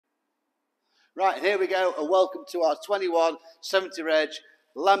Right, here we go, and welcome to our 2170 reg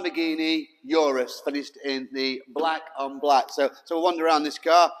Lamborghini Urus, finished in the black on black. So we'll wander around this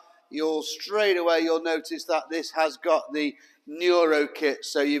car. You'll notice that this has got the Nero kit.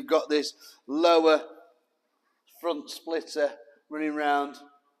 So you've got this lower front splitter running around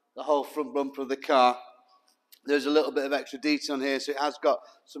the whole front bumper of the car. There's a little bit of extra detail on here, so it has got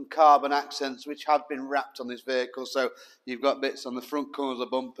some carbon accents which have been wrapped on this vehicle. So you've got bits on the front corners of the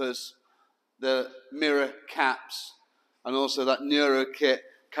bumpers, the mirror caps, and also that Nero kit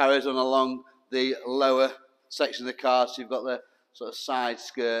carries on along the lower section of the car. So you've got the sort of side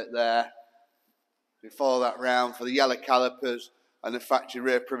skirt there. We follow that round for the yellow calipers and the factory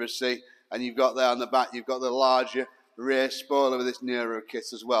rear privacy. And you've got there on the back, you've got the larger rear spoiler with this Nero kit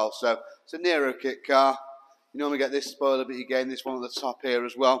as well. So it's a Nero kit car. You normally get this spoiler, but you gain this one at the top here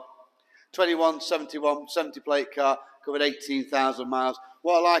as well. 2171 70 plate car, covered 18,000 miles.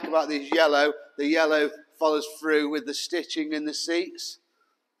 What I like about this yellow, the yellow follows through with the stitching in the seats.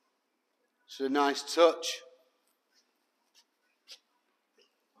 It's a nice touch.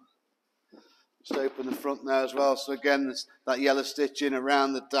 Just open the front there as well. So again, there's that yellow stitching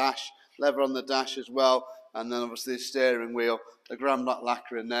around the dash, leather on the dash as well, and then obviously the steering wheel, the grand black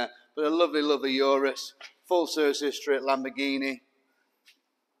lacquer in there. But a lovely, lovely Urus, full service history at Lamborghini.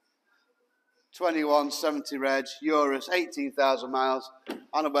 2170 reg, Urus, 18,000 miles.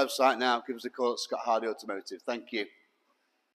 On a website now, give us a call at Scott Hardy Automotive. Thank you.